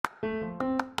Hi,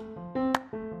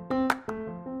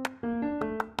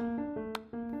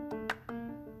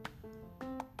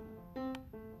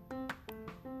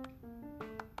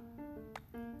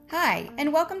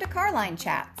 and welcome to Carline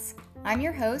Chats. I'm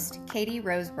your host, Katie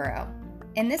Roseborough.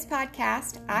 In this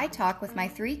podcast, I talk with my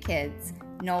 3 kids,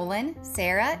 Nolan,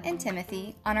 Sarah, and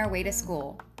Timothy, on our way to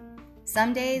school.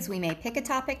 Some days we may pick a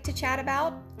topic to chat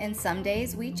about, and some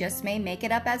days we just may make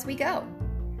it up as we go.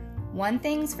 One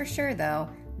thing's for sure, though,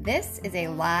 this is a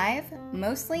live,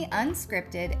 mostly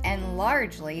unscripted, and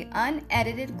largely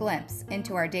unedited glimpse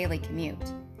into our daily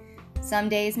commute. Some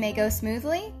days may go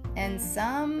smoothly, and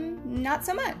some not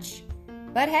so much.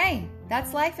 But hey,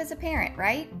 that's life as a parent,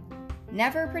 right?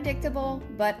 Never predictable,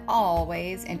 but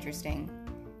always interesting.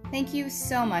 Thank you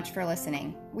so much for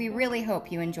listening. We really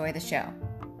hope you enjoy the show.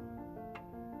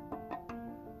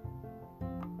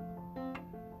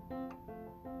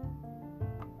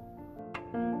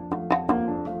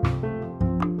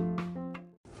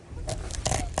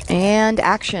 And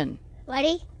action.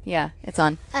 Ready? Yeah, it's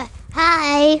on.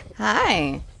 Hi.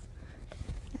 Hi.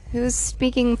 Who's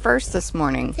speaking first this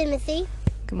morning? Timothy.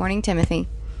 Good morning, Timothy.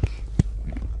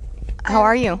 How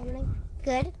are you?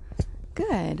 Good.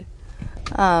 Good.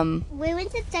 We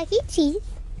went to Chuck E. Cheese.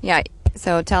 Yeah,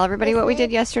 so tell everybody what we did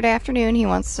yesterday afternoon. He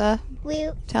wants to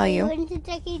tell you. We went to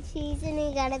Chuck E. Cheese and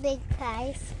we got a big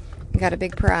prize. Got a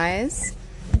big prize.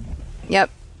 Yep.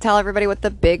 Tell everybody what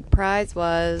the big prize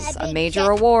was. A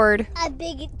major award. A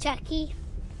big Chucky.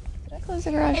 Did I close the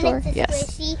garage door? And it's a yes.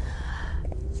 squishy.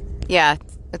 Yeah,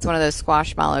 it's one of those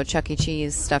squashmallow Chuck E.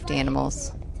 Cheese stuffed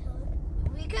animals.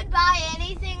 We could buy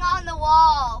anything on the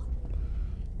wall.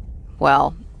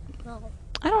 Well,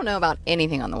 I don't know about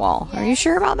anything on the wall. Yes. Are you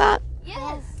sure about that?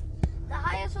 Yes. The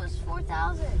highest was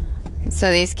 4,000.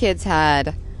 So these kids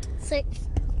had 6.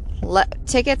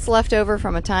 Tickets left over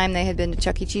from a time they had been to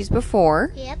Chuck E. Cheese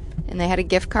before. Yep. And they had a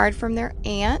gift card from their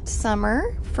Aunt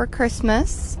Summer for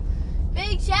Christmas.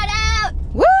 Big shout out!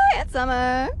 Woo, Aunt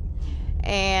Summer!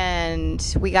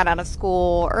 And we got out of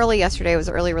school early yesterday. It was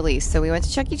early release. So we went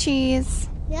to Chuck E. Cheese.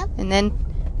 Yep. And then,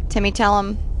 Timmy, tell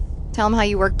them how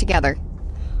you work together.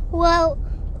 Well,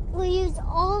 we used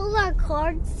all our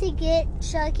cards to get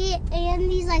Chucky and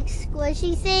these like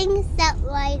squishy things that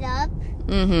light up.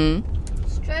 Mm-hmm.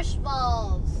 Stretch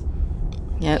balls.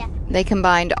 Yep. Yeah. They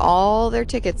combined all their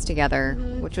tickets together,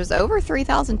 which was over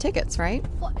 3,000 tickets, right?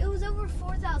 It was over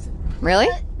 4,000. Really?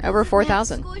 Over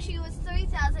 4,000. Squishy was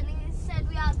 3,000 and he said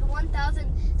we had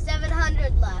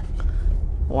 1,700 left.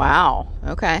 Wow.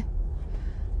 Okay.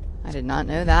 I did not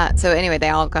know that. So anyway, they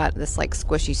all got this like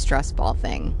squishy stress ball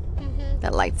thing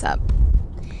that lights up.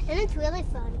 And it's really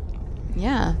fun.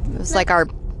 Yeah. It was like our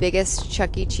biggest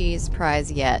Chuck E. Cheese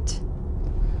prize yet.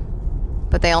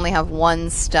 But they only have one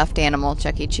stuffed animal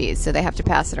Chuck E. Cheese, so they have to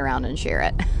pass it around and share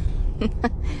it.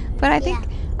 But I think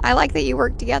I like that you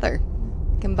worked together.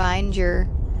 Combined your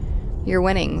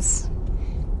winnings.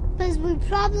 Because we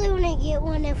probably wouldn't get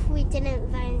one if we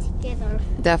didn't bind together.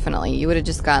 Definitely. You would have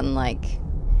just gotten like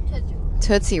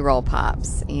Tootsie Roll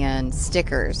Pops and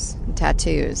stickers and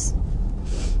tattoos.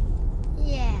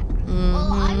 Yeah. Mm-hmm.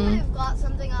 Well, I would have got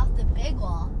something off the big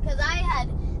wall. Because I had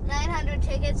 900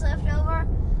 tickets left over.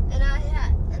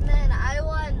 And then I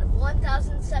won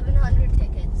 1,700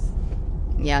 tickets.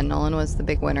 Yeah, Nolan was the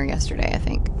big winner yesterday, I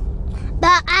think.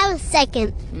 But I was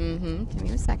second. Mm-hmm.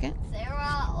 Timmy was second.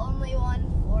 Sarah only won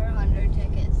 400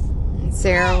 tickets. And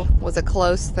Sarah was a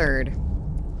close third.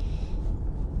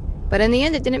 But in the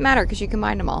end, it didn't matter because you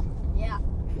combined them all. Yeah.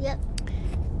 Yep.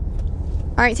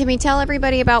 All right, Timmy, tell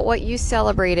everybody about what you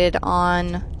celebrated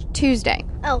on Tuesday.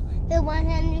 Oh, the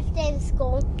 100th day of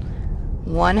school.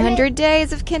 100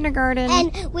 days of kindergarten.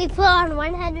 And we put on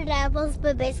 100 apples,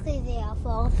 but basically they all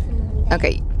fall off in one day.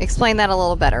 Okay, explain that a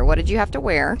little better. What did you have to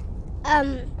wear?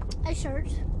 A shirt.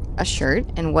 A shirt?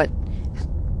 And what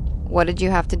did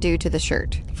you have to do to the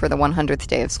shirt for the 100th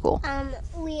day of school?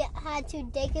 We had to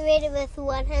decorate it with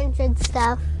 100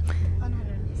 stuff.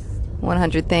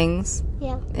 100 things?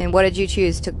 Yeah. And what did you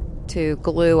choose to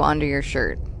glue onto your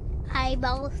shirt?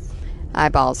 Eyeballs.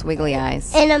 Eyeballs, wiggly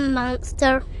eyes. And a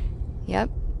monster.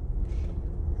 Yep.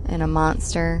 And a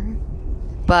monster.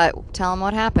 But tell them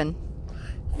what happened.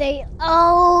 They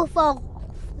all fell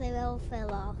off. They all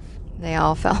fell off. They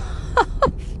all fell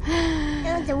off.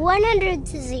 It was 100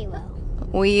 to 0.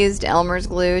 We used Elmer's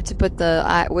glue to put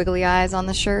the wiggly eyes on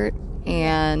the shirt.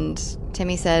 And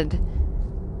Timmy said,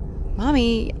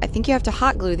 Mommy, I think you have to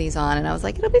hot glue these on. And I was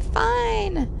like, it'll be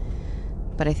fine.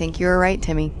 But I think you were right,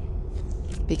 Timmy.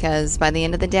 Because by the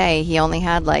end of the day, he only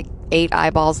had like 8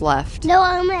 eyeballs left. No,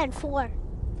 I only had 4.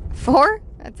 4?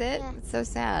 That's it? Yeah. It's so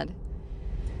sad.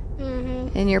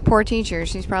 Mm-hmm. And your poor teacher,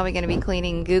 she's probably going to be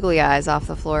cleaning googly eyes off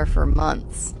the floor for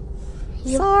months.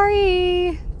 Yep.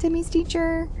 Sorry, Timmy's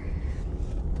teacher.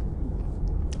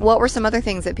 What were some other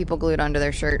things that people glued onto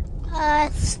their shirt?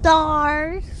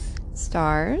 Stars.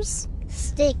 Stars.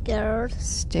 Stickers.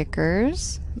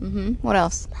 Stickers. What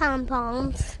else?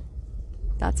 Pom-poms.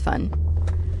 That's fun.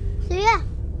 So, yeah.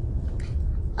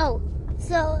 Oh,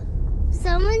 so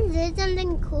someone did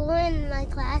something cool in my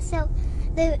class. So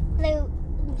they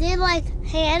did like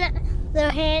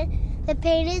they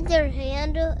painted their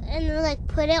hand and then like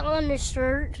put it on the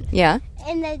shirt. Yeah.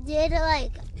 And they did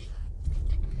like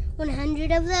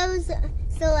 100 of those.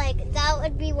 So like that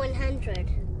would be 100.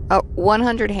 Oh,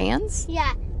 100 hands?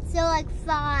 Yeah. So like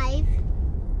 5.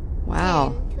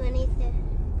 Wow. 10, 20, 30.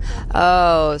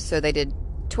 Oh, so they did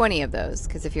 20 of those,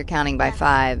 because if you're counting by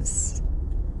fives,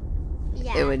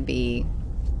 Yeah. it would be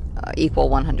equal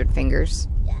 100 fingers.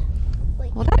 Yeah.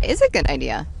 Wait, Well, that is a good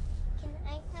idea. can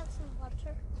I have some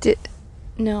water?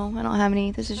 No, I don't have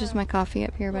any. This is just my coffee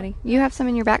up here, buddy. You have some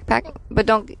in your backpack, but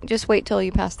don't just wait till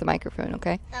you pass the microphone,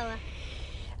 okay?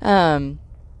 Oh.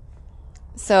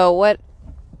 So what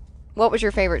was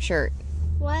your favorite shirt?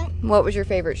 What? What was your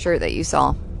favorite shirt that you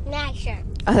saw? Not sure.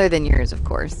 Other than yours, of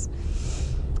course.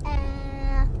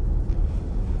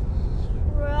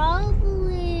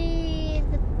 Probably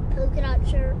the polka dot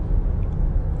shirt.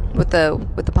 With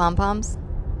the pom-poms?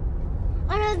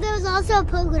 Oh no, there was also a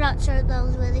polka dot shirt that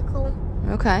was really cool.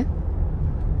 Okay.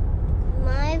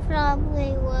 Mine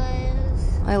probably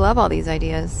was I love all these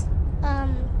ideas.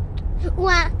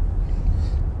 well,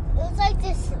 it was like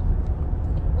this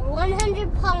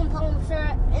 100 pom-pom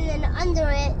shirt, and then under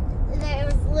it there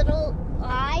was little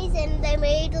eyes, and they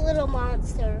made little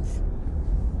monsters.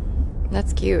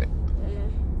 That's cute.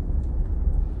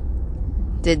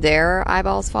 Did their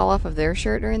eyeballs fall off of their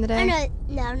shirt during the day?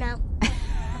 No. No.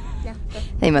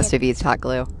 They must have used hot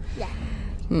glue. Yeah.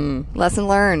 Lesson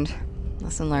learned.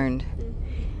 Lesson learned.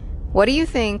 What do you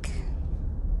think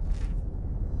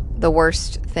the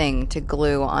worst thing to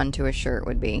glue onto a shirt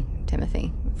would be,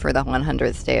 Timothy, for the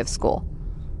 100th day of school?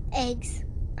 Eggs.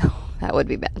 Oh, that would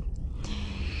be bad.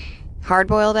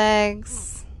 Hard-boiled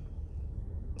eggs?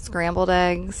 Scrambled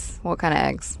eggs? What kind of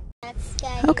eggs? That's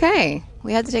good. Okay,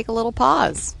 we had to take a little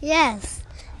pause. Yes,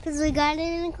 because we got it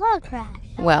in a car crash.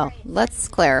 Well, let's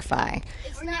clarify.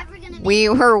 It's never gonna be. We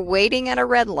were waiting at a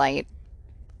red light,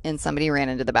 and somebody ran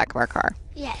into the back of our car.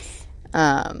 Yes.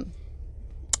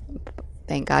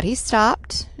 Thank God he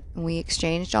stopped. We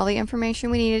exchanged all the information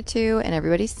we needed to, and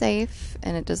everybody's safe.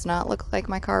 And it does not look like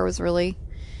my car was really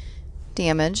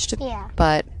damaged. Yeah.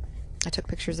 But I took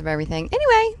pictures of everything.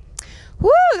 Anyway,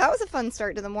 woo! That was a fun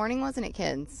start to the morning, wasn't it,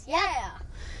 kids? Yeah.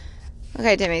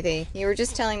 Okay, Timothy, you were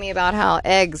just telling me about how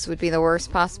eggs would be the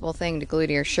worst possible thing to glue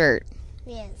to your shirt.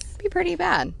 Yes. It'd be pretty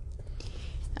bad.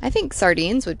 I think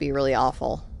sardines would be really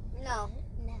awful. No.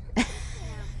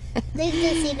 They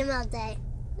just eat them all day.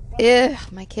 Ugh,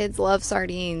 my kids love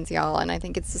sardines, y'all, and I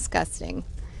think it's disgusting.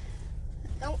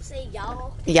 Don't say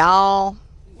y'all. Y'all.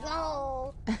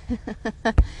 No.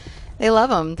 They love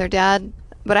them. Their dad.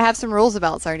 But I have some rules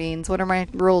about sardines. What are my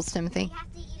rules, Timothy? You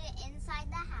have to eat it inside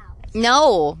the house.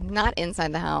 No, not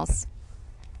inside the house.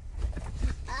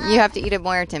 You have to eat it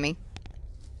where, Timmy?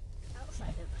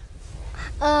 Outside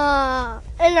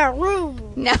in our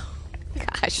room. No.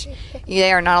 Gosh.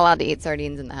 They are not allowed to eat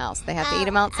sardines in the house. They have to eat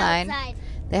them outside.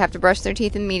 They have to brush their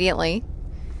teeth immediately.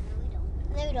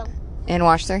 No, we don't. And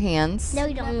wash their hands. No,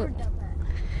 we don't.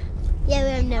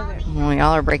 Yeah, we've never. Well,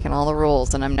 y'all are breaking all the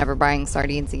rules, and I'm never buying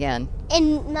sardines again.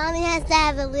 And Mommy has to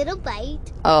have a little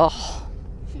bite. Oh.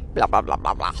 Blah, blah, blah,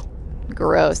 blah, blah.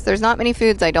 Gross. There's not many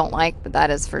foods I don't like, but that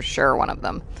is for sure one of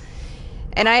them.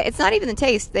 And it's not even the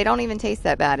taste. They don't even taste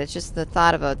that bad. It's just the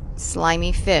thought of a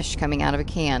slimy fish coming out of a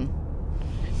can.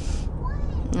 What?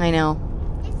 I know.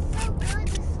 It's so good,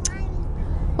 the slime is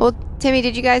good. Well, Timmy,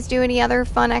 did you guys do any other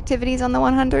fun activities on the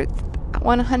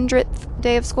 100th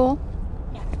day of school?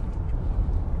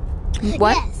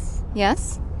 What? Yes.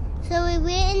 Yes? So we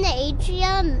went in the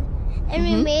atrium and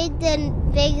we made the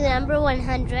big number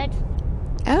 100.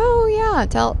 Oh, yeah.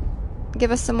 Give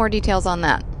us some more details on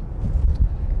that.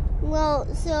 Well,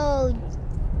 so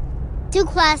 2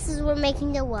 classes were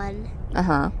making the 1.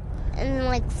 Uh-huh. And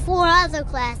like 4 other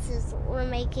classes were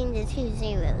making the 2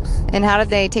 zeros. And how did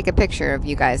they take a picture of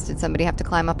you guys? Did somebody have to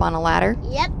climb up on a ladder?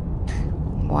 Yep.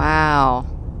 Wow.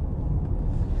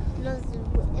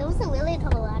 It was a really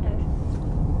tall ladder.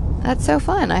 That's so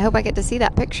fun. I hope I get to see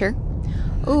that picture.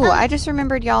 Ooh, I just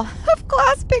remembered y'all have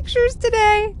class pictures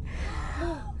today.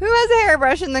 Who has a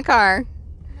hairbrush in the car?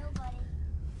 Nobody.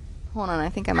 Hold on, I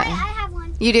think I might. I have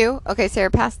one. You do? Okay, Sarah,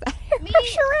 pass that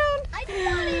hairbrush around. I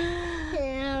got it.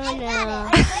 I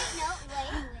got it.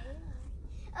 Wait.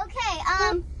 Okay,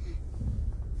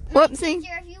 Whoopsie.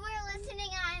 Teacher, if you were listening,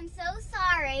 I am so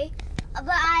sorry. But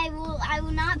I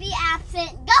will not be absent.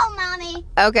 Go, Mommy.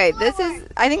 Okay, Forward.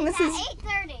 I think this At is,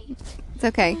 8:30. it's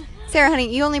okay. Sarah,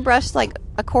 honey, you only brushed like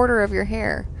a quarter of your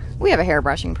hair. We have a hair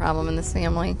brushing problem in this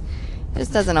family. It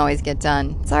just doesn't always get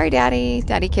done. Sorry, Daddy.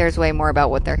 Daddy cares way more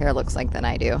about what their hair looks like than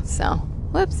I do. So,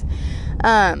 whoops.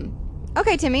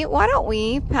 Okay, Timmy, why don't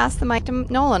we pass the mic to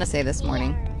Nolan to say this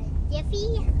morning? Yeah, right.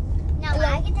 Jiffy. No,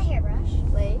 I get the hairbrush.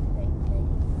 Wait.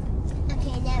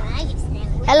 Okay, now I get to snap.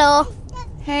 Hello.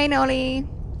 Hey, Noli.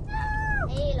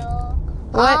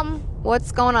 Hello.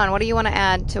 What's going on? What do you want to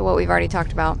add to what we've already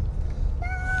talked about?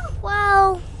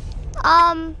 Well,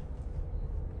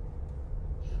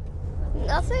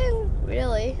 nothing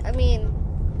really. I mean,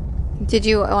 Did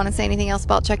you want to say anything else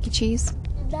about Chuck E. Cheese?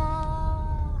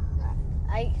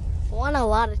 I won a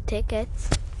lot of tickets.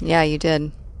 Yeah, you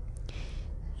did.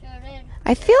 Sure did.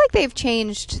 I feel like they've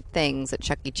changed things at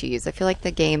Chuck E. Cheese. I feel like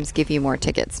the games give you more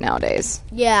tickets nowadays.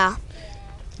 Yeah.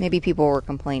 Maybe people were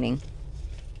complaining.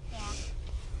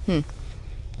 Yeah.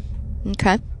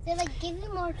 Okay. They give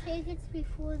you more tickets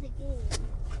before the game.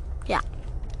 Yeah.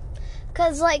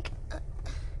 Because,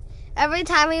 every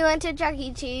time we went to Chuck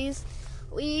E. Cheese,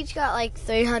 we each got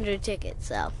 300 tickets,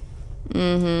 so.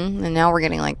 Mm-hmm. And now we're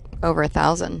getting over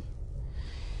 1,000.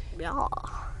 Yeah.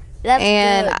 That's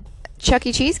and good. Chuck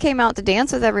E. Cheese came out to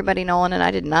dance with everybody, Nolan, and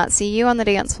I did not see you on the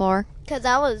dance floor. Because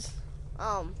I was,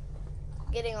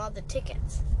 getting all the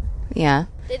tickets. Yeah.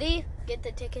 Did he get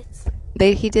the tickets?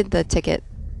 He did the ticket,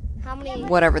 How many?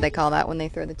 whatever they call that when they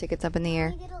throw the tickets up in the air.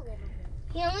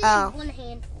 He only did one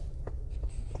handful.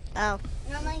 Oh.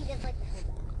 Normally he did the whole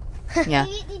bag. Yeah.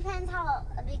 Maybe it depends how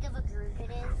big of a group it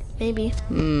is. Maybe.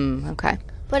 Okay.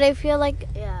 But I feel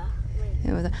yeah.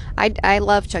 It was. I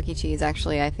love Chuck E. Cheese,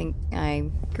 actually. I think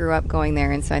I grew up going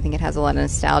there, and so I think it has a lot of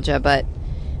nostalgia, but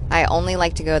I only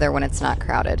like to go there when it's not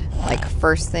crowded.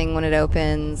 First thing when it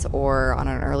opens or on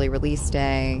an early release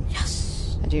day. Yes.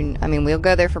 We'll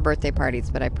go there for birthday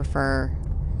parties, but I prefer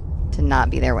to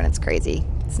not be there when it's crazy.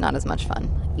 It's not as much fun.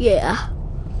 Yeah.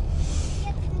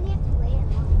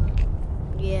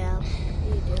 Yeah,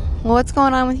 you do. Well, what's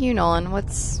going on with you, Nolan?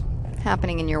 What's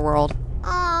happening in your world?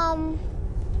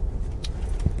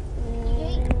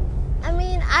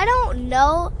 I don't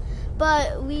know,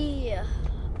 but we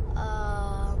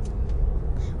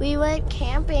went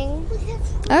camping.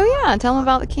 Oh, yeah. Tell them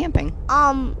about the camping.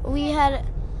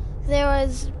 There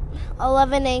was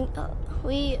 11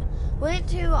 we went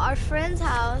to our friend's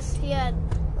house. He had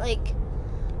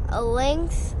a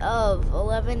length of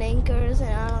 11 acres,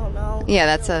 and I don't know. Yeah,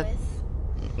 that's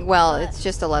it's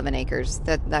just 11 acres.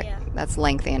 That's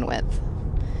length and width.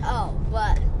 Oh,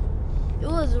 but it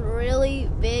was really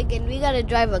big, and we got to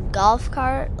drive a golf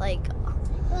cart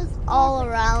all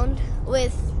around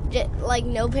with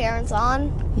no parents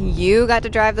on. You got to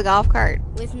drive the golf cart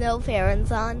with no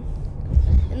parents on,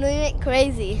 and we went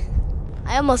crazy.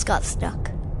 I almost got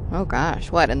stuck. Oh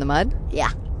gosh, what, in the mud?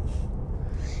 Yeah.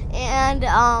 And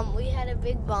we had a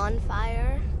big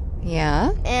bonfire.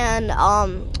 Yeah. And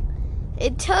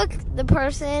it took the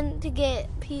person to get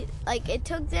it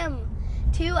took them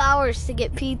 2 hours to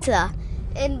get pizza,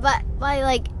 and by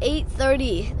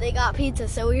 8:30 they got pizza,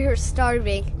 so we were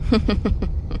starving.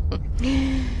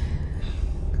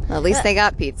 At least they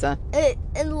got pizza.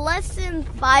 In less than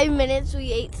 5 minutes,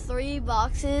 we ate 3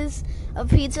 boxes of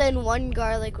pizza and 1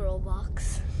 garlic roll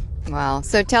box. Wow.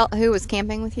 So tell who was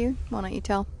camping with you. Why don't you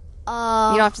tell?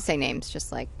 You don't have to say names,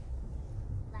 just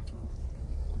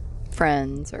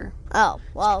friends or. Oh,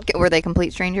 well. Were they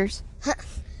complete strangers?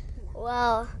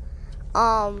 Well,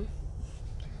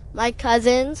 my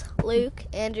cousins, Luke,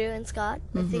 Andrew, and Scott.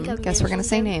 I think I guess we're gonna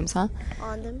say names, huh?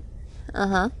 On them.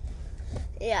 Uh-huh.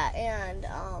 Yeah, and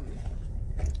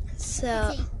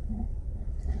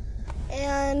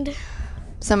and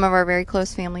some of our very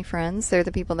close family friends. They're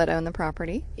the people that own the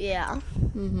property. Yeah.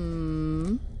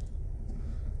 Mm-hmm.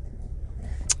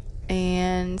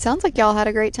 And sounds like y'all had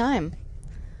a great time.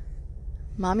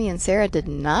 Mommy and Sarah did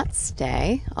not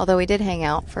stay, although we did hang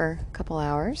out for a couple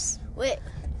hours. Wait,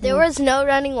 there was no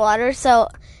running water,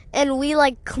 and we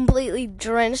completely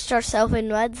drenched ourselves in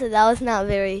mud, so that was not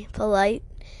very polite.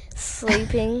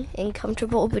 Sleeping in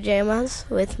comfortable pajamas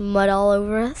with mud all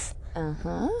over us.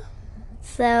 Uh-huh.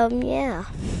 So, yeah.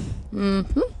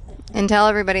 Mm-hmm. And tell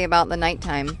everybody about the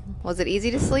nighttime. Was it easy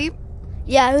to sleep?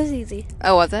 Yeah, it was easy.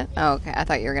 Oh, was it? Oh, okay. I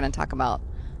thought you were going to talk about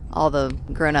all the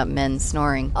grown-up men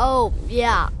snoring. Oh,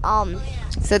 yeah.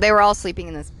 So they were all sleeping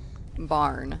in this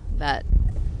barn that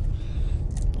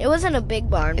It wasn't a big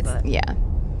barn, but... Yeah,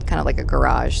 kind of like a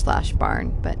garage /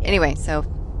 barn. But anyway, so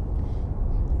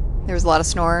there was a lot of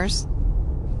snorers.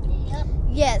 Yep.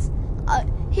 Yes.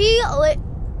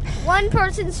 One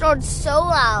person snored so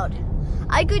loud.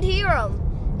 I could hear him.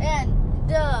 And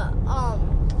the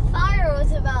fire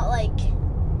was about,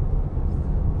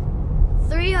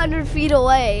 300 feet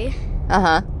away.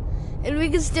 Uh-huh. And we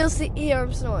could still hear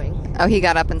him snoring. Oh, he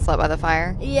got up and slept by the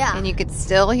fire? Yeah. And you could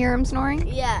still hear him snoring?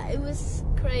 Yeah, it was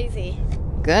crazy.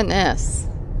 Goodness.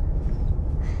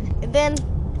 And then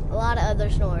a lot of other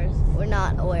snorers were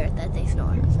not aware that they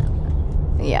snore.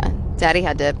 So. Yeah. Daddy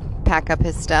had to pack up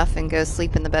his stuff and go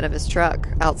sleep in the bed of his truck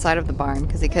outside of the barn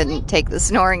because he couldn't take the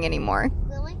snoring anymore.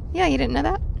 Really? Yeah, you didn't know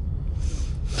that?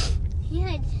 Yeah,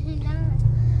 I did not.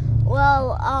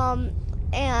 Well,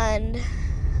 and...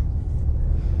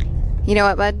 You know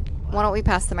what, bud? Why don't we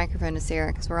pass the microphone to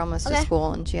Sarah because we're almost to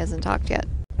school and she hasn't talked yet.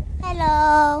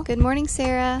 Hello. Good morning,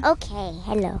 Sarah. Okay,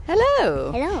 hello.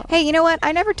 Hello. Hello. Hey, you know what?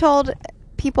 I never told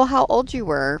people how old you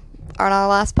were on our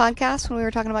last podcast when we were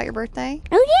talking about your birthday.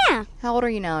 Oh, yeah. How old are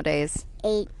you nowadays?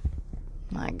 8.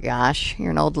 My gosh,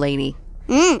 you're an old lady.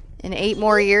 Mm. In 8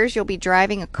 more years, you'll be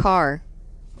driving a car.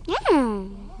 Yeah.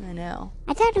 I know.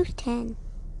 I thought it was 10.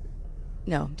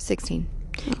 No, 16.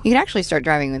 You can actually start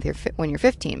driving when you're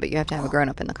 15, but you have to have a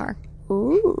grown-up in the car.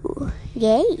 Ooh.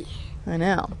 Yay. I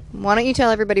know. Why don't you tell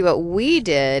everybody what we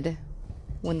did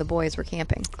when the boys were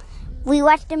camping? We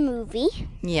watched a movie.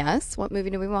 Yes. What movie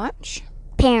did we watch?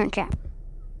 Parent Trap.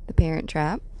 The Parent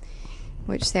Trap,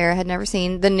 which Sarah had never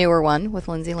seen. The newer one with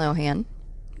Lindsay Lohan,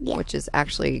 which is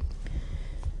actually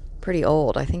pretty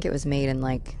old. I think it was made in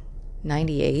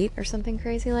 98 or something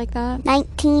crazy like that.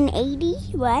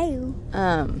 1980? Wow.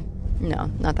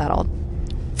 No, not that old.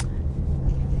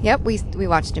 Yep, we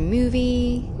watched a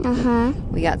movie. Uh-huh.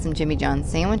 We got some Jimmy John's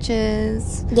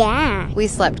sandwiches. Yeah. We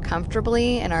slept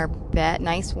comfortably in our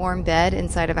nice warm bed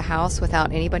inside of a house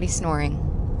without anybody snoring.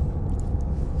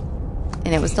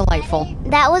 And it was delightful.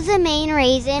 That was the main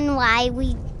reason why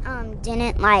we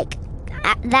didn't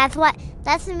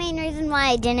that's the main reason why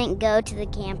I didn't go to the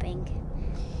camping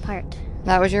part.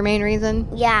 That was your main reason?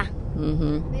 Yeah.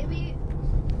 Mm-hmm.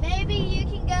 Maybe you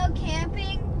can go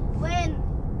camping when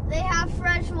they have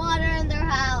fresh water in their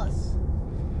house.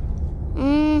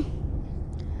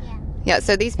 Yeah,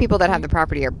 so these people that have the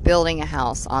property are building a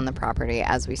house on the property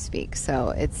as we speak. So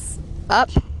it's up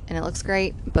and it looks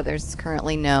great, but there's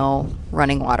currently no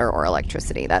running water or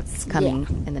electricity. That's coming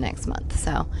in the next month.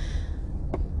 So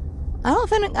I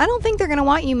don't think they're going to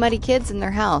want you muddy kids in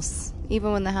their house,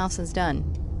 even when the house is done.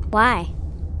 Why?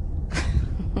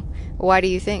 Why do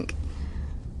you think?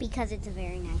 Because it's a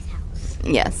very nice house.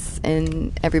 Yes,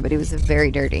 and everybody was very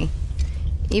dirty.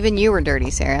 Even you were dirty,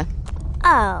 Sarah.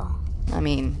 Oh. I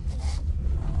mean...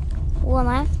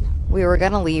 Well, we were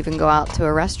going to leave and go out to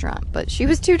a restaurant, but she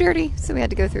was too dirty, so we had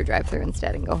to go through a drive-thru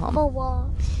instead and go home. Oh,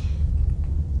 well.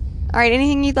 All right,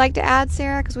 anything you'd like to add,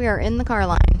 Sarah? Because we are in the car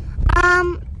line.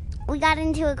 We got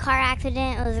into a car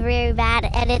accident. It was really bad.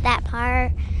 Edit that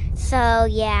part. So,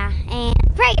 yeah. And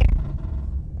prayer.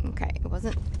 Okay, it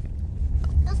wasn't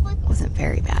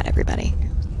very bad, everybody.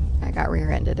 I got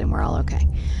rear-ended and we're all okay.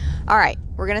 All right,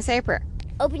 we're going to say a prayer.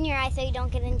 Open your eyes so you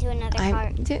don't get into another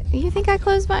car. You think I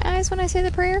close my eyes when I say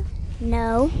the prayer?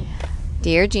 No.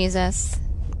 Dear Jesus,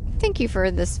 thank you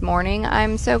for this morning.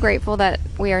 I'm so grateful that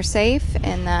we are safe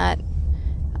and that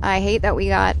I hate that we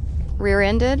got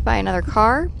rear-ended by another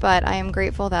car, but I am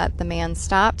grateful that the man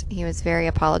stopped. He was very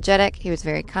apologetic. He was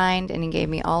very kind, and he gave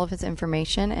me all of his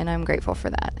information, and I'm grateful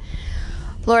for that.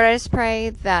 Lord, I just pray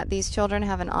that these children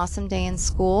have an awesome day in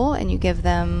school, and you give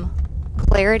them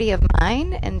clarity of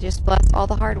mind, and just bless all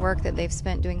the hard work that they've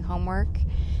spent doing homework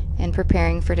and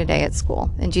preparing for today at school.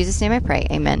 In Jesus' name I pray.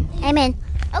 Amen. Amen.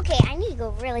 Okay, I need to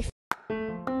go really fast.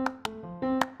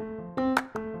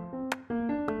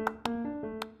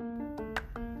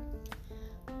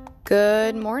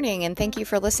 Good morning, and thank you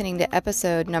for listening to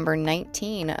episode number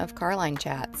 19 of Carline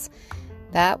Chats.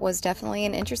 That was definitely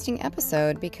an interesting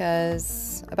episode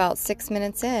because about 6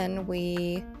 minutes in,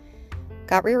 we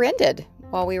got rear-ended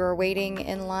while we were waiting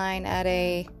in line at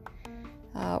a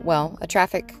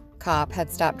traffic cop had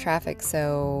stopped traffic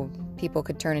so people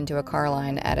could turn into a car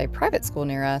line at a private school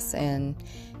near us. And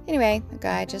anyway, the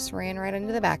guy just ran right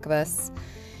into the back of us.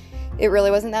 It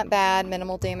really wasn't that bad,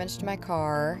 minimal damage to my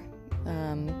car.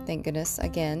 Thank goodness,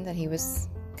 again, that he was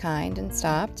kind and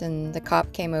stopped, and the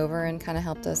cop came over and kind of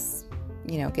helped us,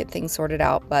 get things sorted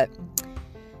out.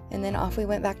 And then off we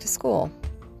went back to school.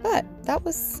 But that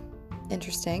was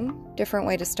interesting. Different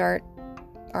way to start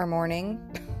our morning.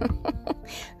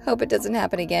 Hope it doesn't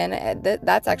happen again.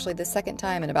 That's actually the second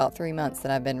time in about 3 months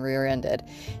that I've been rear-ended.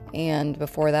 And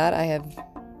before that,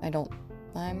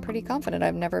 I'm pretty confident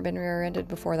I've never been rear-ended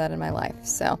before that in my life.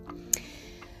 So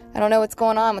I don't know what's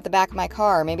going on with the back of my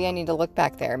car. Maybe I need to look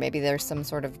back there. Maybe there's some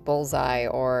sort of bullseye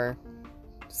or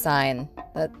sign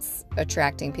that's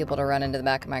attracting people to run into the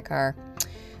back of my car.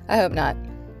 I hope not.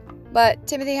 But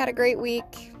Timothy had a great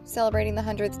week celebrating the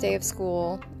 100th day of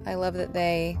school. I love that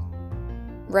they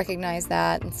recognize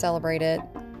that and celebrate it.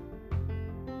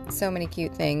 So many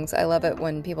cute things. I love it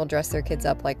when people dress their kids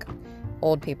up like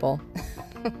old people.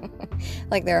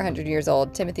 Like they're 100 years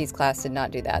old. Timothy's class did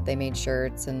not do that. They made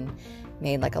shirts and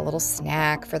made like a little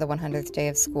snack for the 100th day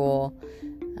of school.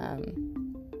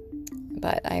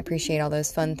 But I appreciate all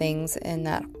those fun things and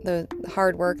the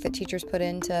hard work that teachers put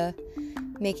into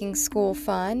making school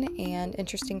fun and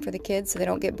interesting for the kids so they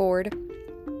don't get bored.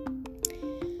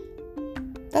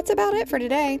 That's about it for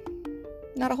today.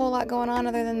 Not a whole lot going on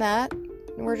other than that.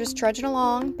 We're just trudging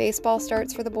along. Baseball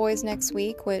starts for the boys next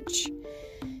week, which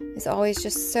is always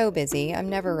just so busy. I'm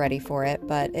never ready for it,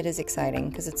 but it is exciting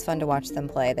because it's fun to watch them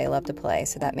play. They love to play,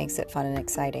 so that makes it fun and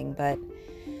exciting, but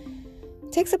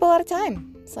it takes up a lot of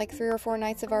time. It's like 3 or 4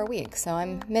 nights of our week, so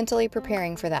I'm mentally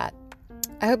preparing for that.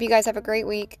 I hope you guys have a great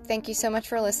week. Thank you so much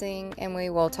for listening, and we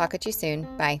will talk at you soon.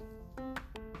 Bye.